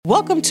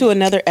Welcome to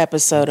another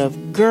episode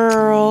of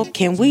Girl,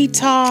 Can We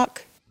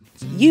Talk?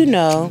 You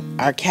know,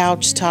 our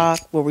couch talk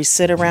where we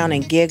sit around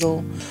and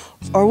giggle,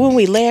 or when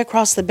we lay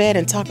across the bed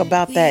and talk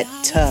about that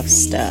tough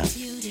stuff.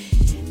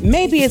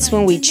 Maybe it's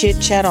when we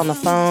chit-chat on the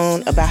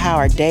phone about how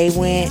our day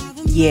went.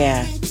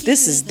 Yeah,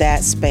 this is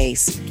that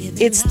space.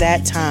 It's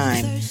that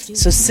time.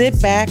 So sit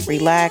back,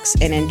 relax,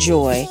 and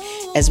enjoy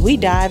as we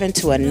dive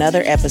into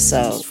another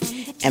episode.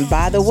 And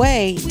by the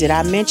way, did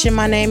I mention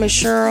my name is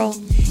Cheryl?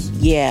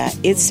 Yeah,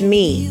 it's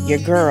me, your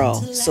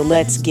girl. So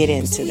let's get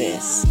into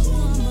this.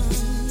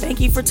 Thank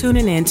you for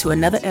tuning in to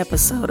another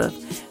episode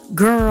of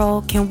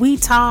Girl, Can We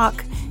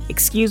Talk?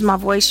 Excuse my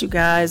voice, you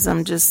guys.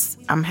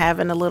 I'm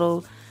having a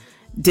little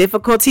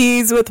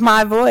difficulties with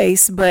my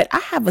voice, but I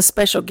have a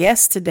special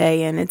guest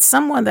today, and it's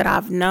someone that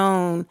I've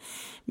known,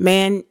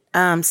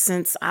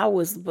 since I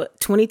was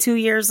 22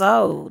 years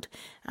old.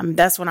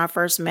 That's when I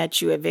first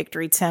met you at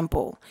Victory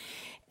Temple.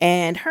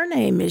 And her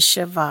name is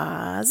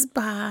Shavaz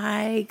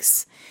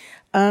Bikes.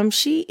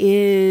 She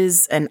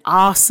is an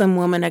awesome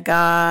woman of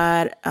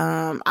God.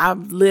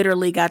 I've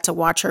literally got to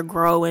watch her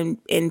grow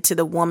into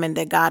the woman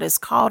that God has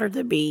called her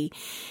to be.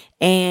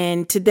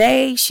 And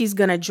today she's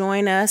going to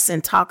join us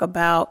and talk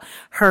about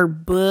her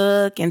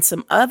book and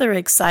some other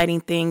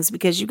exciting things,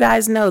 because you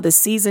guys know the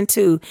season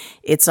 2,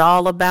 it's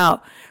all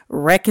about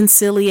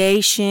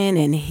reconciliation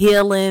and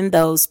healing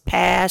those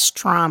past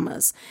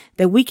traumas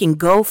that we can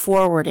go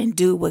forward and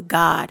do what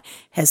God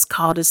has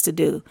called us to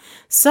do.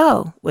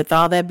 So with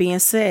all that being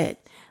said,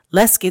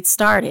 let's get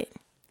started.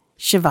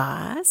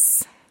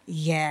 Shavaz.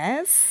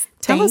 Yes.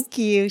 Thank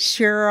you,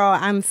 Cheryl.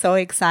 I'm so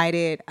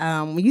excited.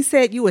 When you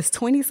said you was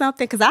 20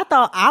 something, because I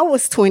thought I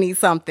was 20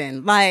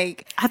 something.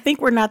 Like, I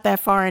think we're not that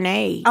far in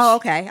age. Oh,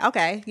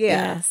 okay.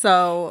 Yeah.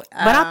 So,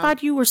 but I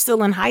thought you were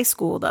still in high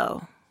school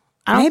though.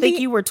 I don't think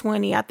you were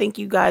 20. I think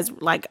you guys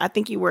I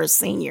think you were a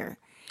senior.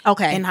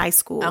 Okay. In high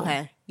school.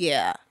 Okay.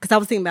 Yeah. Because I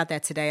was thinking about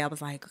that today. I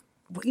was like,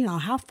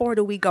 how far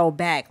do we go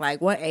back?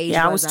 Like, what age?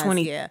 Yeah, I was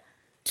 20. Yeah.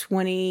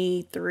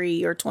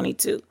 23 or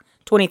 22.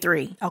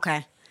 23.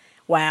 Okay.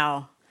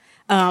 Wow.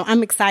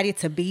 I'm excited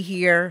to be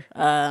here.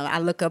 I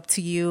look up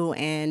to you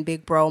and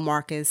Big Bro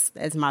Marcus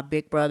as my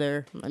big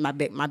brother, my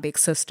big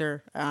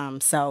sister.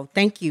 So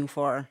thank you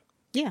for,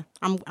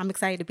 I'm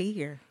excited to be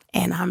here.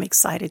 And I'm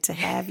excited to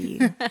have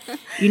you.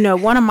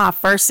 One of my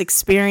first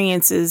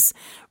experiences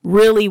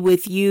really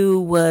with you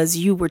was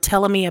you were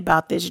telling me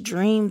about this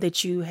dream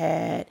that you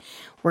had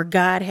where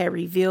God had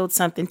revealed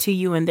something to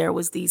you, and there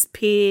was these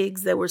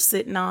pigs that were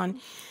sitting on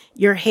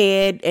your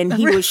head, and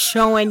he was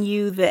showing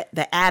you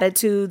the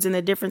attitudes and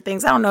the different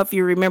things. I don't know if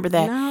you remember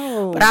that.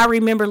 No. But I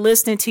remember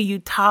listening to you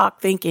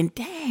talk thinking,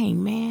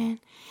 dang, man,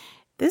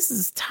 this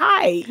is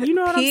tight. You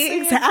know what I'm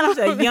saying? She's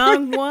a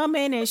young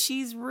woman, and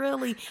she's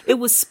really, it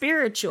was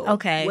spiritual.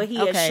 Okay. What he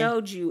had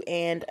showed you.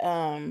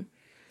 And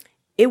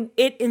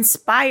it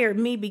inspired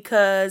me,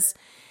 because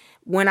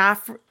when I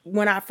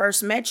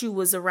first met you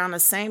was around the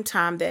same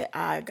time that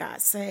I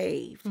got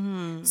saved.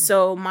 Mm.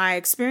 So my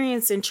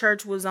experience in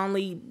church was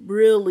only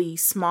really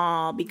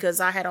small,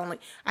 because I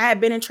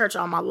had been in church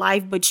all my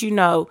life, but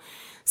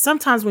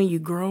sometimes when you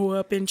grow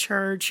up in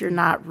church, you're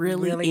not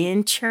really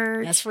in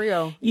church. That's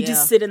real. You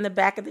just sit in the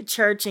back of the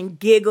church and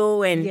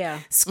giggle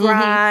and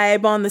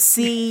scribe on the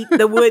seat,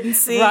 the wooden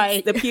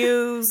seats, the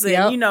pews,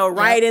 and,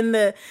 write in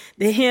the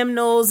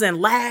hymnals and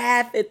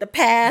laugh at the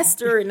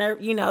pastor.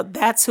 And,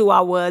 that's who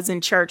I was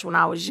in church when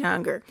I was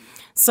younger.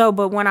 So,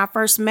 but when I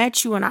first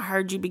met you and I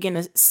heard you begin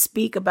to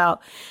speak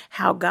about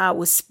how God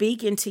was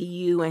speaking to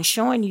you and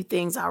showing you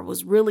things, I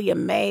was really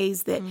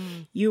amazed that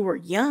you were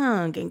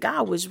young and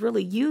God was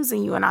really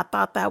using you. And I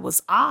thought that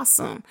was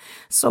awesome.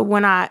 So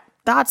when I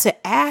thought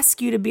to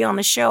ask you to be on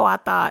the show, I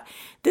thought,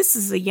 this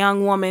is a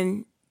young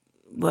woman,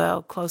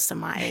 well, close to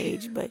my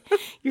age, but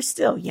you're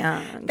still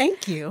young.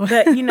 Thank you.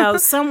 But,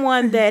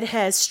 someone that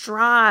has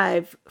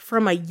strived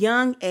from a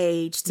young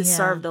age to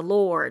serve the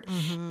Lord.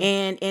 Mm-hmm.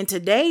 And in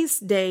today's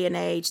day and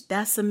age,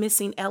 that's a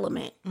missing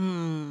element.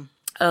 Mm.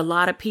 A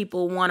lot of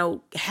people want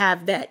to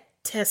have that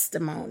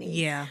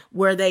testimony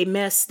where they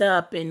messed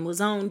up and was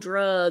on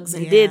drugs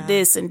and did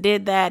this and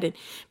did that, and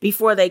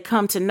before they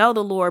come to know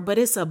the Lord. But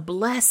it's a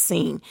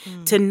blessing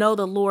to know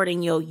the Lord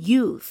in your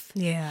youth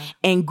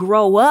and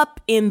grow up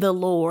in the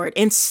Lord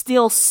and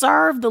still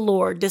serve the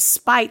Lord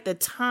despite the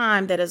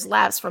time that has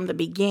lapsed from the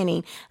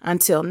beginning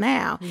until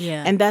now.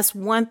 And that's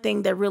one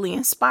thing that really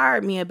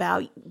inspired me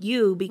about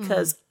you,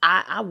 because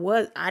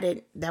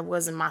that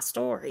wasn't my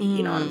story.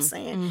 You know what I'm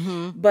saying?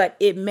 Mm-hmm. But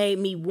it made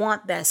me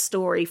want that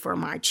story for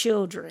my children.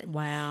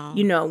 Wow.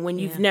 When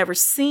you've never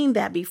seen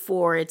that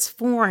before, it's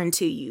foreign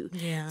to you.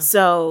 Yeah.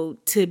 So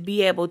to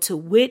be able to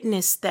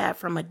witness that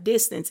from a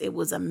distance, it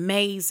was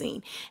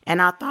amazing.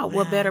 And I thought,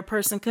 what better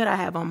person could I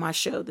have on my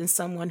show than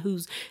someone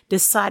who's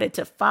decided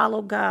to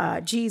follow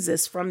God,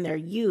 Jesus, from their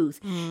youth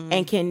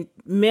and can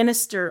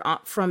minister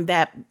from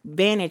that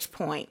vantage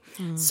point.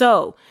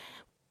 So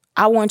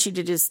I want you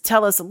to just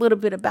tell us a little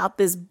bit about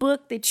this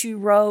book that you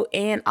wrote,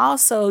 and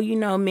also,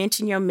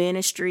 mention your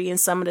ministry and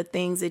some of the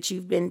things that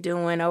you've been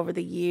doing over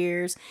the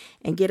years,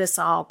 and get us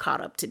all caught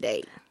up to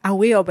date. I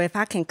will, but if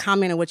I can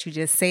comment on what you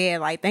just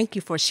said, like, thank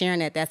you for sharing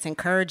that. That's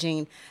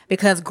encouraging,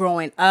 because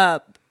growing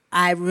up,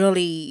 I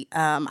really,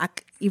 I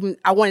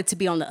wanted to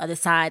be on the other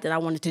side, that I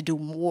wanted to do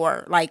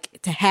more,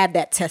 like to have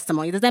that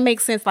testimony. Does that make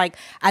sense? Like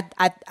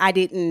I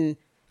didn't,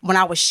 when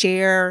I would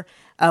share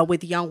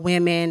with young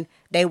women,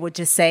 they would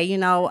just say, you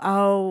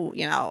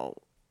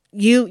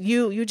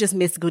just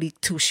miss goody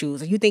two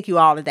shoes, or you think you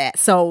all of that.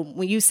 So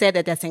when you said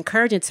that, that's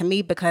encouraging to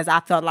me, because I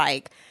felt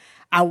like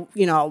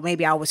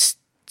maybe I was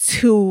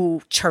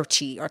too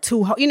churchy or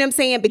too, you know what I'm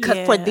saying?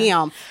 Because for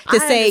them to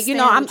say,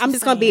 I'm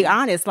just going to be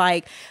honest,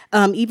 like,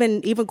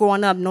 even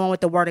growing up, knowing what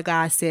the word of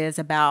God says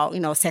about,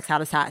 sex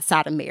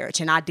outside of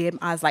marriage. And I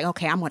was like,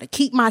 okay, I'm going to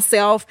keep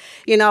myself,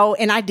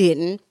 and I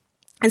didn't.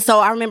 And so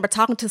I remember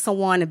talking to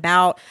someone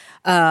about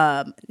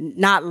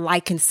not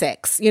liking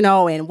sex,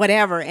 and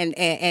whatever,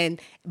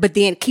 but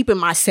then keeping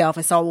myself.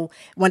 And so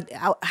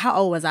how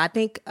old was I? I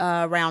think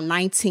around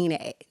 19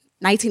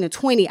 or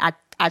 20,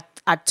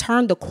 I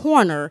turned the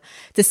corner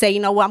to say,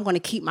 I'm going to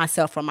keep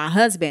myself from my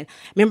husband.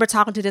 Remember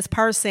talking to this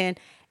person,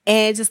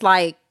 and just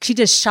like, she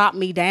just shot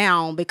me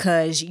down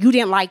because you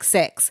didn't like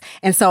sex.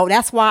 And so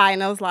that's why,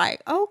 and I was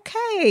like,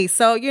 okay,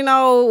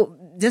 so,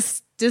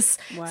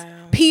 just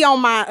pee on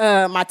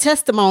my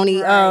testimony,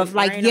 right, of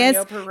like,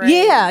 yes,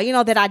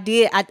 that I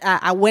did.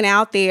 I went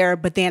out there,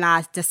 but then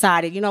I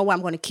decided, I'm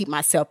going to keep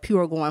myself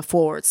pure going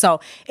forward.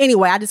 So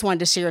anyway, I just wanted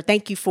to share.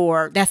 Thank you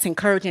that's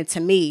encouraging to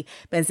me.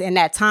 But in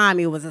that time,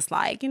 it was just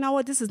like,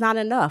 this is not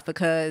enough,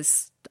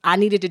 because I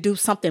needed to do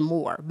something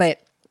more. But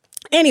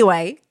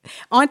anyway,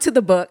 on to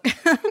the book.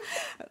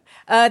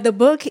 The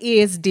book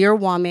is Dear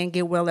Woman,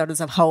 Get Well Letters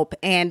of Hope.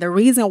 And the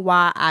reason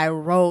why I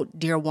wrote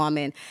Dear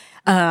Woman,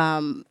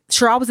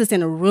 sure, I was just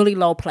in a really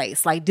low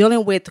place, like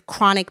dealing with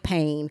chronic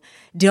pain,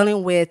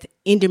 dealing with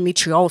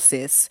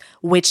endometriosis,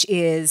 which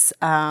is,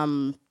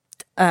 my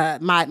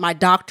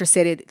doctor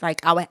said it,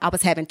 like I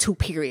was having 2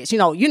 periods,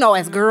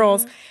 as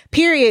girls,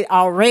 period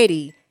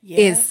already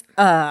is,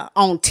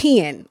 on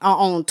 10,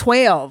 on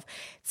 12.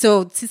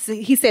 So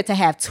he said to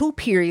have 2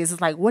 periods is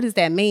like, what does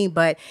that mean?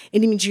 But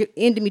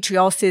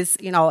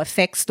endometriosis,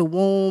 affects the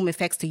womb,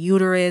 affects the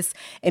uterus.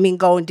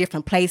 Go in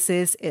different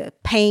places,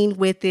 pain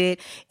with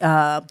it,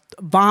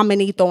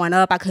 vomiting, throwing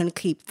up. I couldn't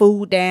keep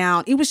food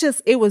down.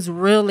 It was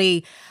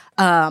really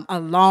a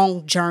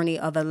long journey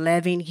of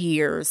 11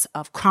 years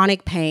of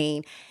chronic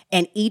pain.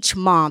 And each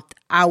month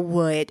I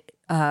would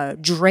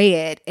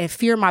dread and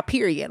fear my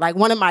period. Like,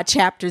 one of my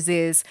chapters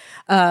is,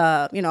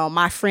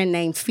 my friend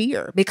named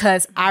Fear,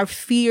 because I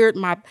feared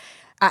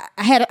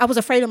I was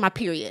afraid of my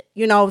period.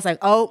 I was like,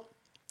 oh,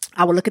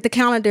 I would look at the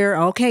calendar.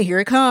 Okay, here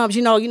it comes.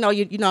 You know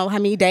how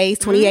many days,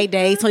 28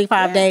 days,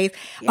 25 days.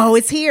 Yeah. Oh,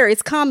 it's here.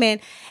 It's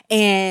coming.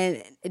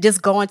 And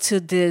just going to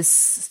this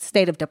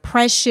state of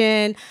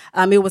depression.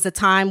 It was a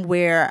time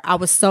where I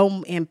was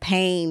so in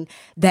pain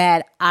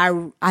that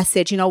I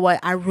said, you know what?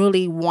 I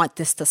really want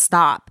this to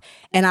stop.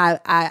 And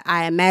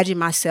I imagined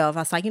myself, I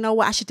was like, you know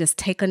what? I should just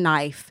take a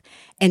knife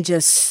and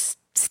just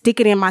stick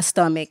it in my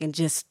stomach and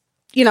just,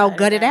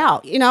 gut it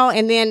out,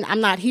 and then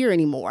I'm not here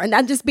anymore. And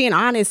I'm just being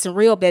honest and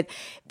real, but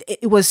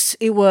it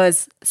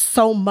was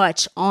so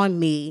much on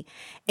me.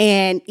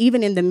 And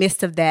even in the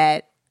midst of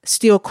that,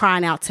 still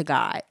crying out to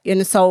God.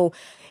 And so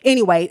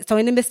anyway,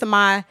 in the midst of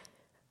my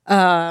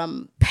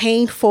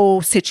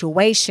painful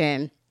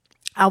situation,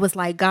 I was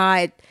like,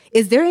 God,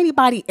 is there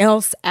anybody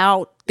else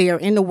out there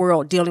in the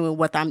world dealing with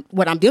what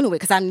I'm dealing with?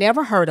 Because I've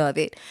never heard of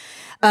it.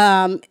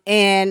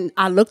 And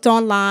I looked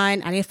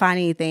online. I didn't find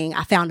anything.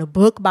 I found a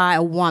book by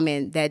a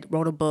woman that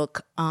wrote a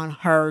book on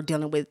her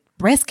dealing with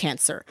breast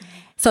cancer.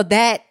 So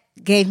that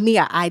gave me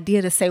an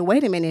idea to say,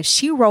 wait a minute, if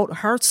she wrote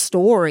her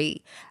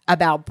story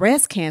about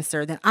breast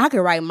cancer, then I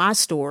could write my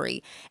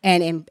story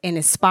and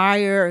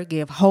inspire,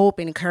 give hope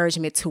and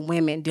encouragement to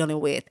women dealing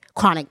with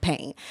chronic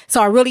pain.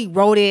 So I really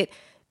wrote it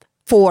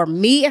for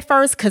me at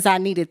first, because I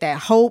needed that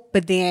hope,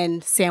 but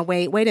then saying,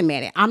 wait a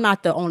minute, I'm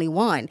not the only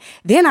one.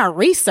 Then I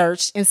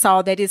researched and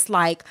saw that it's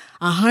like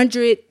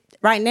 100,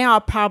 right now,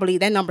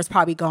 that number's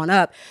probably gone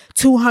up,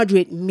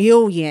 200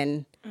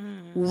 million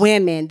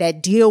women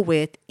that deal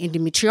with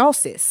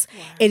endometriosis.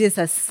 Wow. It is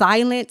a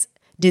silent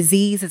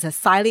disease. It's a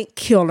silent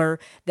killer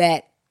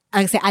that,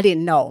 like I said, I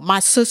didn't know. My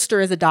sister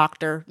is a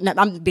doctor.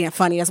 I'm being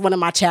funny. That's one of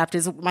my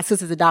chapters. My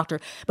sister's a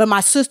doctor. But my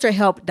sister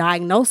helped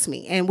diagnose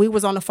me. And we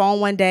was on the phone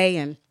one day,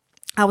 and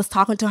I was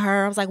talking to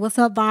her. I was like, what's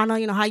up,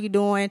 Vanna? How you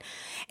doing?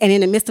 And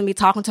in the midst of me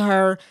talking to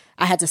her,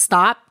 I had to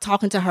stop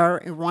talking to her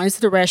and run into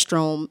the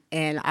restroom,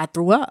 and I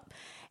threw up.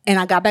 And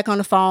I got back on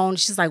the phone.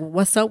 She's like,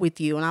 what's up with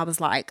you? And I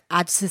was like,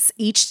 I just,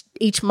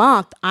 each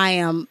month I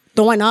am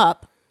throwing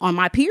up on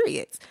my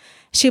periods.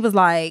 She was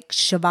like,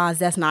 Shabazz,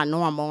 that's not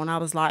normal. And I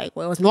was like,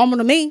 well, it's normal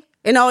to me.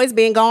 You know, it's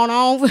been going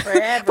on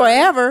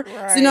forever.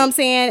 Right. So, you know what I'm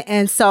saying?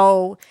 And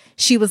so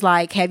she was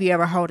like, have you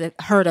ever heard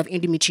of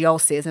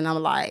endometriosis? And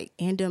I'm like,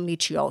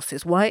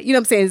 endometriosis, what? You know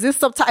what I'm saying? Is this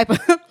some type of,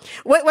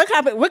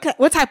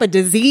 what type of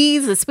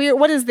disease, a spirit?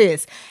 What is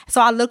this? So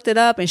I looked it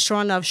up, and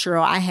sure enough,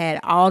 Cheryl, I had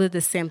all of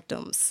the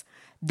symptoms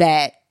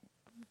that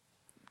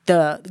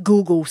the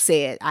Google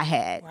said I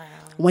had. Wow.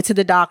 Went to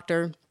the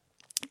doctor,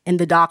 and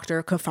the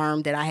doctor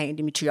confirmed that I had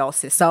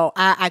endometriosis. So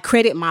I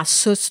credit my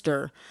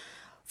sister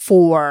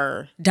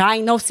for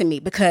diagnosing me,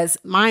 because,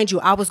 mind you,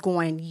 I was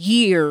going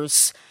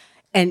years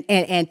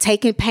and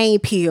taking pain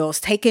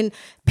pills, taking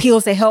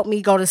pills that helped me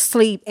go to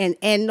sleep, and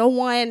no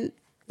one,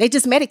 they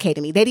just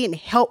medicated me. They didn't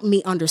help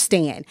me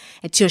understand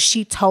until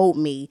she told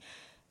me,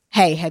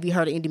 hey, have you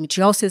heard of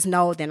endometriosis?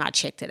 No. Then I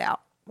checked it out.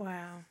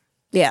 Wow.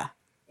 Yeah.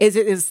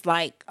 It's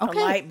like, okay.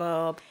 A light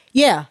bulb.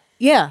 Yeah.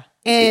 Yeah.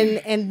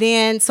 And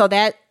then so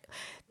that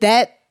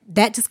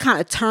just kind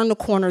of turned the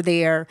corner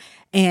there.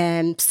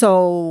 And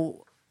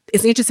so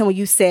it's interesting when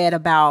you said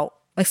about,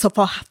 like, so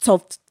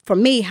for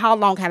me, how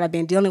long have I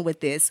been dealing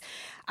with this?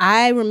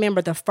 I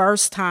remember the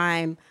first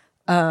time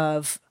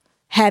of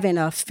having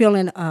a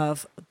feeling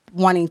of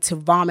wanting to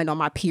vomit on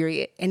my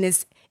period. And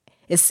it's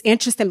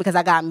interesting because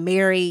I got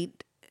married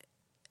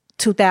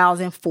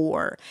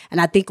 2004,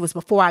 and I think it was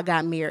before I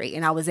got married,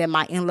 and I was at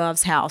my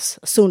in-laws house,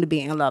 soon to be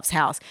in-laws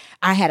house.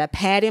 I had a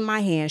pad in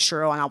my hand,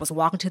 Cheryl, and I was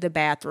walking to the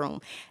bathroom.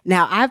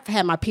 Now, I've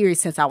had my period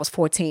since I was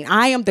 14.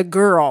 I am the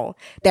girl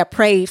that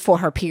prayed for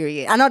her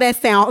period. I know that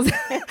sounds,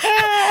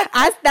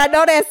 I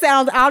know that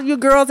sounds, all you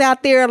girls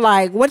out there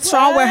like, what's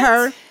wrong with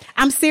her?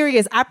 I'm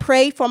serious. I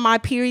prayed for my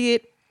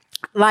period.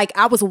 Like,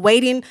 I was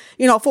waiting,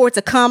 for it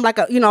to come, like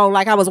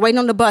I was waiting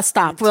on the bus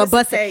stop for a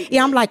bus.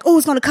 Yeah, I'm like, oh,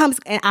 it's going to come.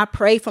 And I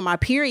prayed for my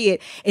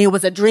period. And it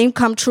was a dream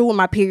come true when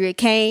my period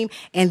came.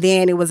 And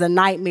then it was a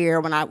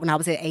nightmare when I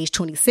was at age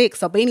 26.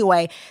 So, but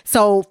anyway,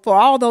 so for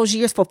all those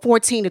years, for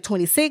 14 to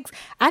 26,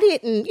 I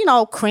didn't,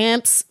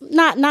 cramps,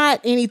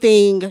 not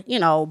anything,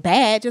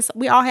 bad. Just,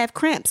 we all have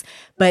cramps.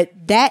 But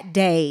that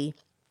day,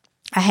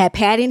 I had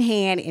pad in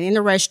hand and in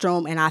the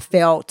restroom, and I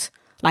felt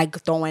like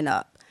throwing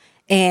up.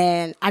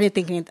 And I didn't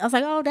think anything. I was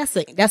like, oh,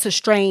 that's a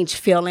strange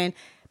feeling.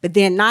 But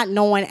then, not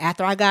knowing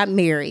after I got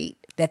married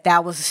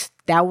that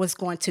was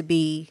going to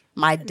be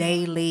my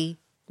daily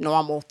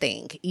normal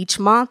thing. Each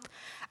month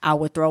I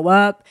would throw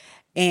up,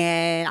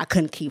 and I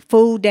couldn't keep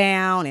food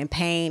down, and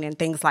pain and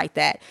things like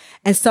that.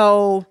 And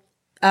so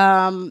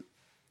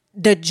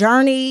the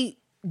journey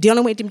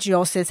dealing with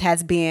endometriosis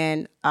has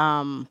been,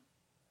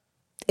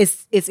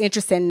 it's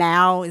interesting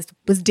now. It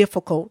was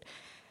difficult.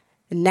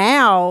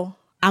 Now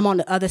I'm on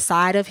the other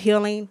side of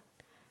healing.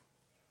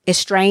 It's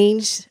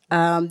strange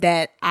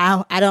that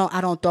I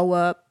don't throw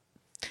up.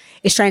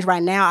 It's strange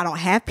right now I don't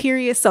have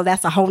periods, so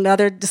that's a whole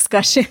nother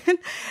discussion.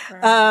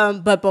 Right.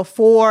 But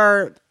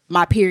before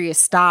my period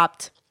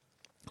stopped,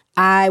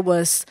 my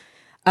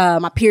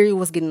period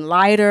was getting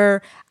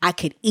lighter. I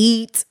could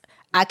eat.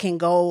 I can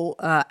go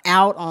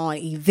out on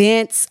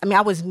events. I mean,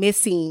 I was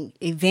missing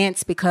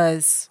events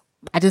because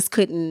I just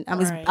couldn't.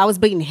 I was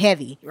bleeding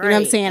heavy. Right. You know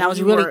what I'm saying? And I was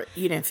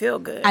you didn't feel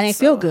good. I didn't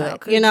feel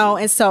good.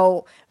 And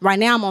so right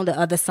now I'm on the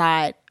other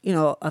side,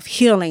 of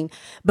healing.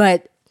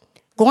 But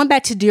going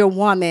back to Dear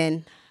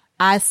Woman,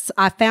 I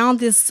found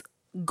this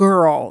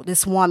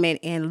woman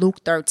in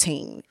Luke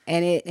 13,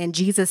 and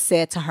Jesus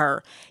said to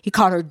her, he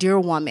called her Dear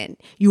Woman,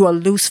 you are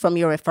loose from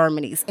your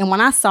infirmities. And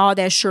when I saw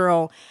that,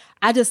 Cheryl,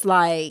 I just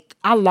I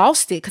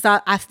lost it,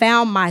 because I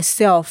found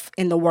myself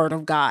in the Word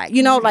of God.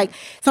 Like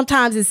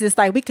sometimes it's just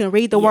like we can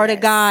read the Word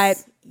of God,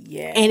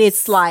 and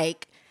it's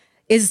like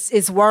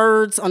it's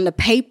words on the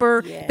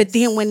paper, but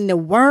then when the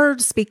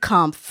words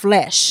become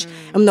flesh,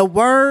 and the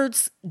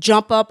words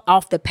jump up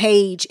off the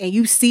page, and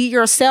you see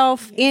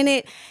yourself in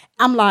it,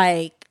 I'm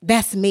like,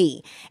 that's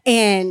me.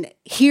 And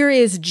here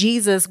is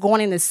Jesus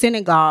going in the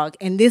synagogue,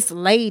 and this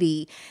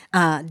lady,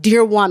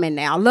 Dear Woman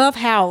now. I love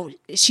how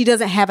she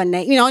doesn't have a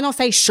name. It don't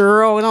say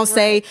Cheryl. It don't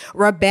say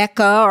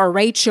Rebecca or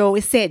Rachel.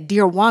 It said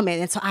Dear Woman.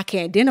 And so I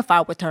can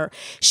identify with her.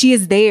 She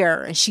is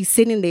there, and she's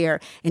sitting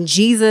there. And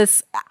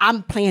Jesus,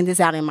 I'm playing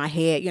this out in my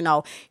head.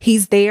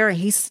 He's there, and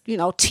he's,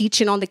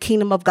 teaching on the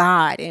kingdom of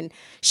God. And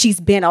she's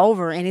bent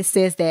over, and it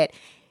says that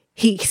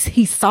he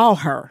saw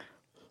her.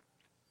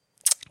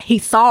 He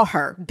saw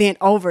her bent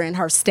over in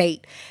her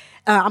state.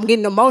 I'm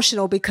getting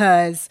emotional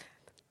because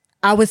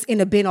I was in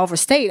a bent over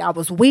state. I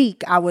was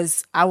weak. I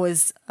was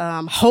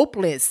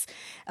hopeless,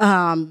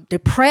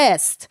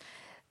 depressed,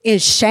 in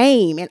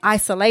shame and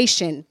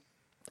isolation.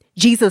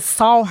 Jesus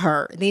saw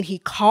her, and then he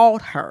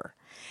called her.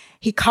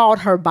 He called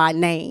her by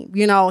name.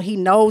 He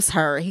knows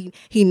her.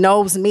 He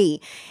knows me.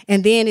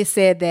 And then it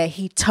said that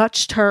he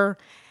touched her,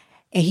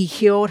 and he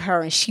healed her,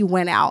 and she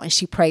went out and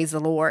she praised the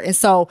Lord. And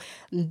so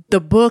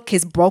the book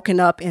is broken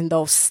up in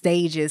those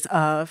stages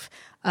of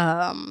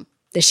that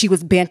she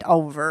was bent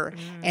over,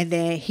 and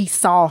then he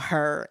saw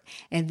her,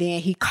 and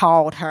then he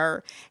called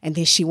her, and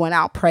then she went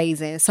out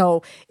praising.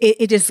 So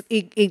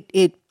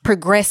it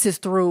progresses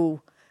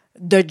through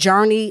the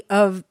journey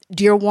of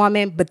Dear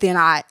Woman, but then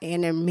I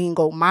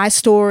intermingle my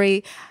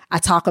story. I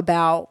talk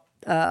about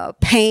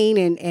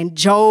pain and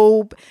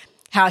Job,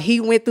 how he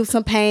went through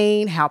some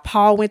pain, how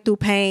Paul went through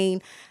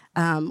pain.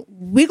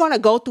 We're going to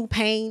go through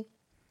pain.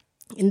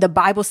 And the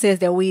Bible says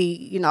that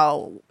we,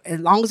 as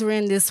long as we're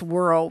in this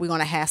world, we're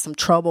going to have some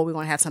trouble. We're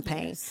going to have some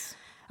pain. Yes.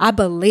 I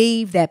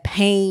believe that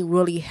pain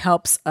really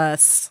helps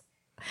us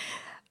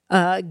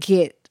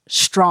get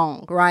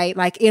strong, right?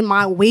 Like in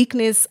my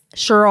weakness,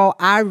 Cheryl,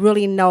 I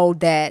really know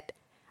that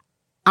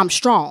I'm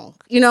strong.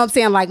 You know what I'm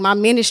saying? Like my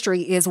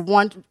ministry is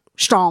one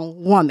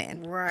strong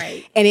woman.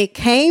 Right. And it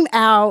came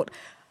out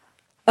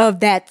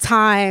of that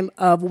time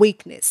of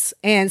weakness.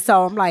 And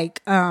so I'm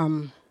like,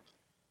 I'm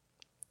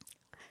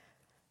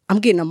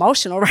getting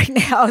emotional right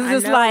now.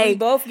 It's just like we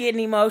both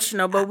getting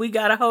emotional, but we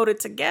gotta hold it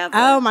together.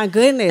 Oh my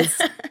goodness.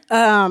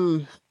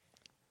 In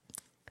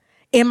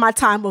my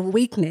time of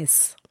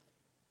weakness,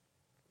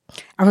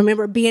 I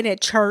remember being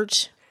at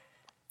church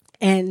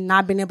and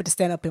not being able to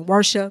stand up and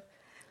worship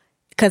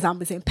because I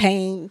was in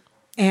pain,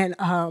 and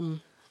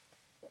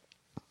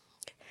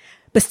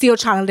but still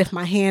trying to lift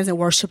my hands and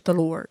worship the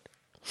Lord.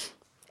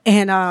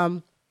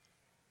 And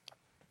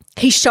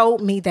he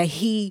showed me that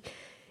he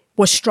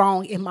was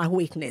strong in my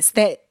weakness,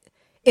 that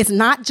it's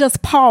not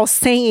just Paul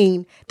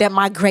saying that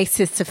my grace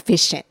is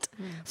sufficient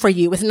for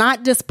you. It's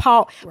not just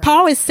Paul. Right.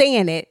 Paul is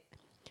saying it,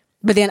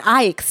 but then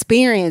I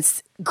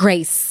experience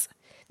grace,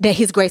 that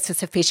his grace is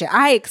sufficient.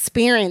 I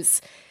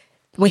experience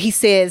when he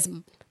says,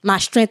 my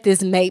strength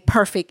is made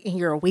perfect in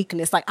your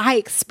weakness. Like I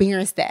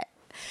experienced that.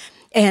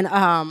 And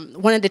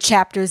one of the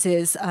chapters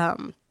is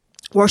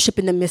worship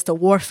in the midst of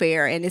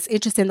warfare. And it's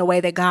interesting the way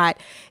that God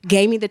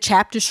gave me the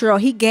chapters, Cheryl.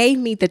 He gave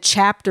me the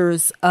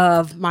chapters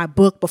of my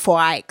book before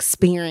I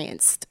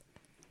experienced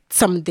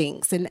some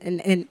things.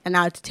 And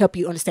I'll help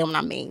you understand what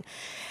I mean.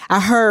 I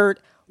heard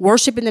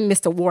worship in the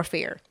midst of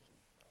warfare.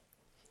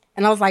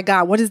 And I was like,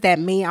 God, what does that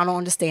mean? I don't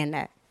understand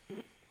that.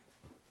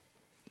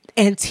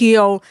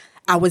 Until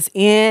I was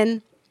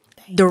in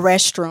the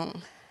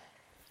restroom.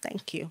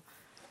 Thank you.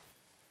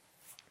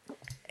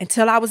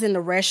 Until I was in the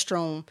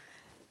restroom,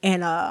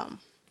 and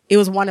it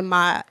was one of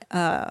my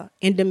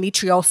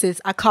endometriosis.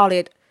 I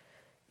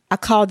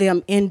call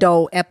them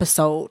endo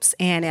episodes.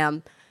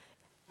 And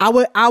I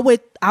would,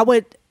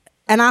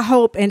 and I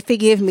hope, and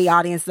forgive me,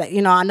 audience, that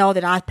I know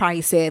that I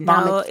probably said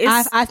vomit.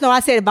 I know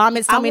I said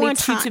vomit so many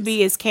times. I want you to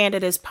be as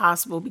candid as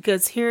possible,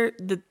 because here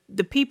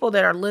the people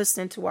that are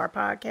listening to our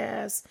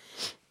podcast,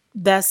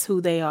 that's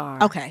who they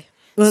are. Okay.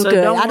 Well, so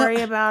good. Don't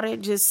worry about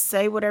it. Just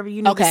say whatever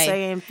you need to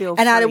say and feel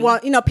free. And I didn't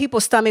want,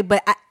 people's stomach,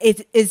 but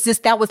it's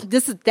just that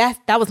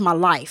was my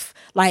life.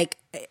 Like,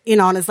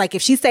 and it's like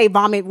if she say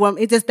vomit, well,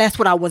 that's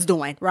what I was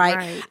doing,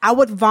 right? I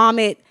would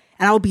vomit,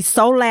 and I would be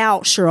so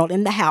loud, Cheryl,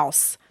 in the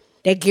house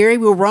that Gary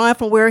will run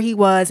from where he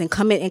was and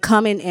come in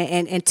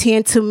and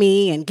tend to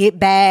me and get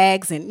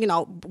bags and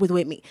with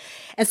me.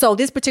 And so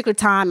this particular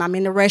time, I'm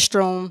in the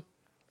restroom.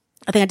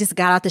 I think I just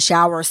got out the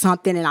shower or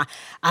something, and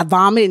I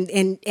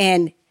vomited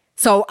and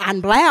so I'm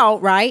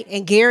loud, right?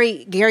 And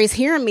Gary's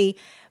hearing me.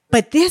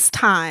 But this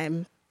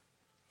time,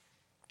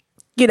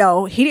 he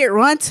didn't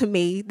run to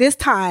me. This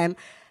time,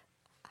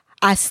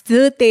 I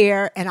stood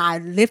there and I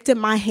lifted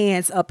my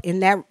hands up in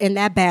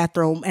that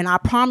bathroom. And I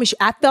promise you,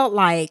 I felt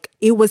like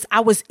I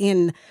was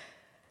in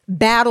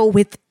battle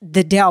with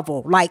the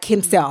devil, like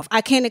himself.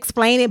 I can't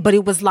explain it, but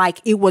it was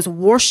like, it was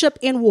worship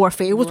in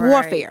warfare. It was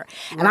warfare.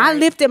 And I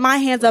lifted my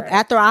hands up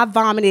after I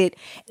vomited,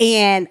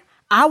 and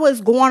I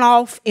was going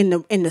off in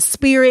the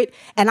spirit,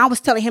 and I was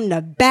telling him to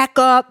back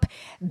off,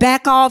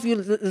 you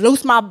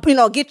loose my,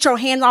 get your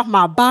hands off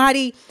my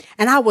body.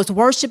 And I was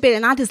worshiping,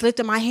 and I just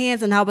lifted my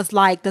hands, and I was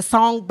like the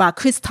song by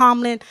Chris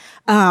Tomlin,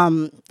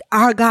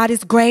 our God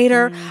is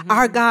greater,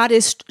 our God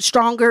is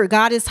stronger,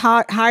 God is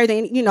higher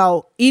than,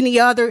 any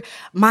other.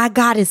 My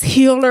God is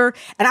healer.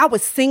 And I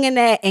was singing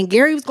that, and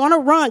Gary was going to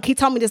run. He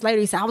told me this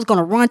later. He said, I was going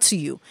to run to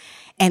you.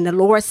 And the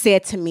Lord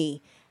said to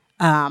me,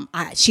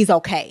 she's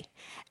okay.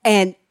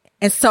 And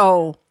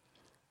so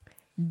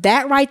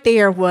that right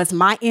there was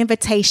my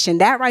invitation.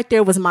 That right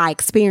there was my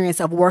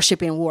experience of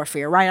worship in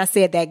warfare, right? I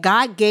said that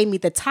God gave me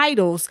the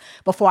titles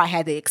before I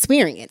had the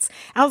experience.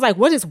 I was like,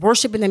 what is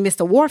worship in the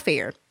midst of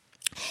warfare?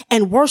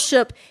 And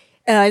worship,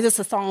 is this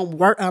a song,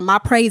 my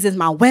praise is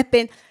my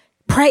weapon.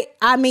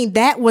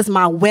 That was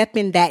my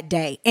weapon that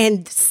day.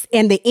 And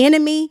the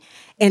enemy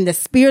and the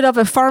spirit of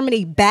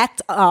infirmity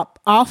backed up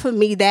off of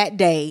me that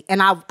day.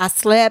 And I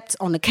slept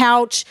on the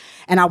couch,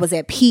 and I was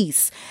at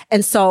peace.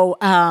 And so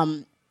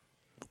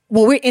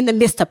when we're in the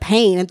midst of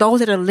pain, and those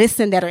that are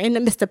listening that are in the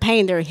midst of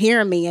pain, they're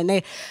hearing me,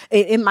 and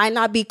it might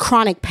not be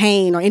chronic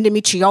pain or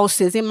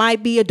endometriosis. It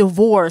might be a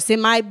divorce. It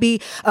might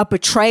be a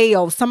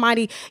betrayal.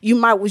 Somebody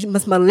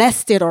was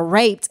molested or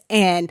raped.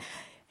 And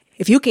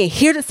if you can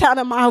hear the sound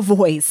of my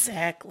voice,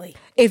 exactly.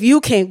 If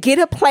you can get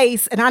a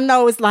place, and I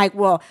know it's like,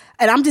 well,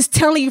 and I'm just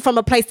telling you from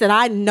a place that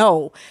I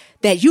know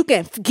that you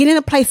can get in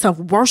a place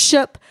of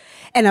worship,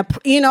 and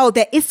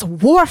that it's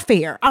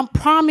warfare. I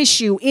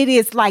promise you, it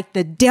is like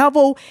the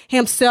devil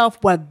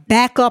himself will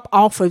back up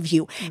off of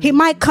you. Mm-hmm. He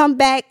might come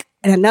back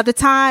at another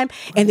time,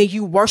 and then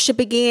you worship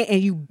again,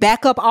 and you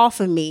back up off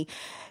of me.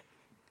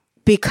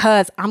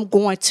 because I'm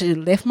going to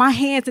lift my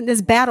hands in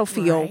this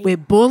battlefield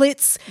with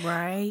bullets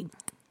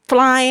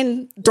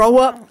flying, throw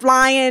up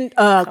flying,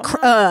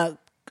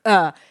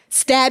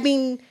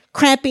 stabbing,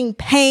 cramping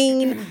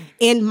pain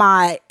in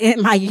my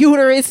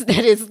uterus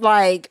that is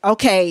like,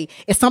 okay,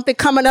 is something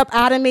coming up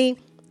out of me?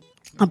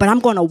 But I'm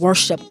going to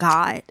worship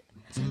God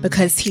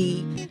because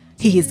he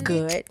is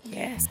good.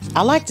 Yes.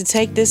 I like to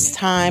take this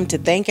time to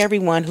thank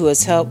everyone who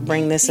has helped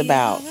bring this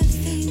about.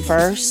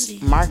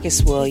 First,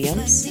 Marcus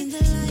Williams,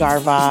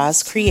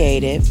 Garvaz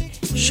Creative,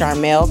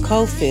 Charmel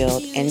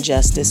Cofield, and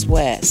Justice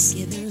West.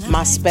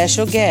 My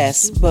special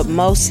guests, but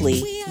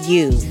mostly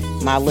you,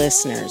 my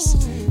listeners.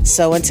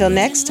 So until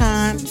next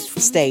time,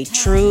 stay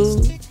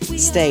true,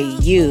 stay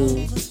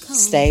you,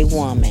 stay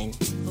woman.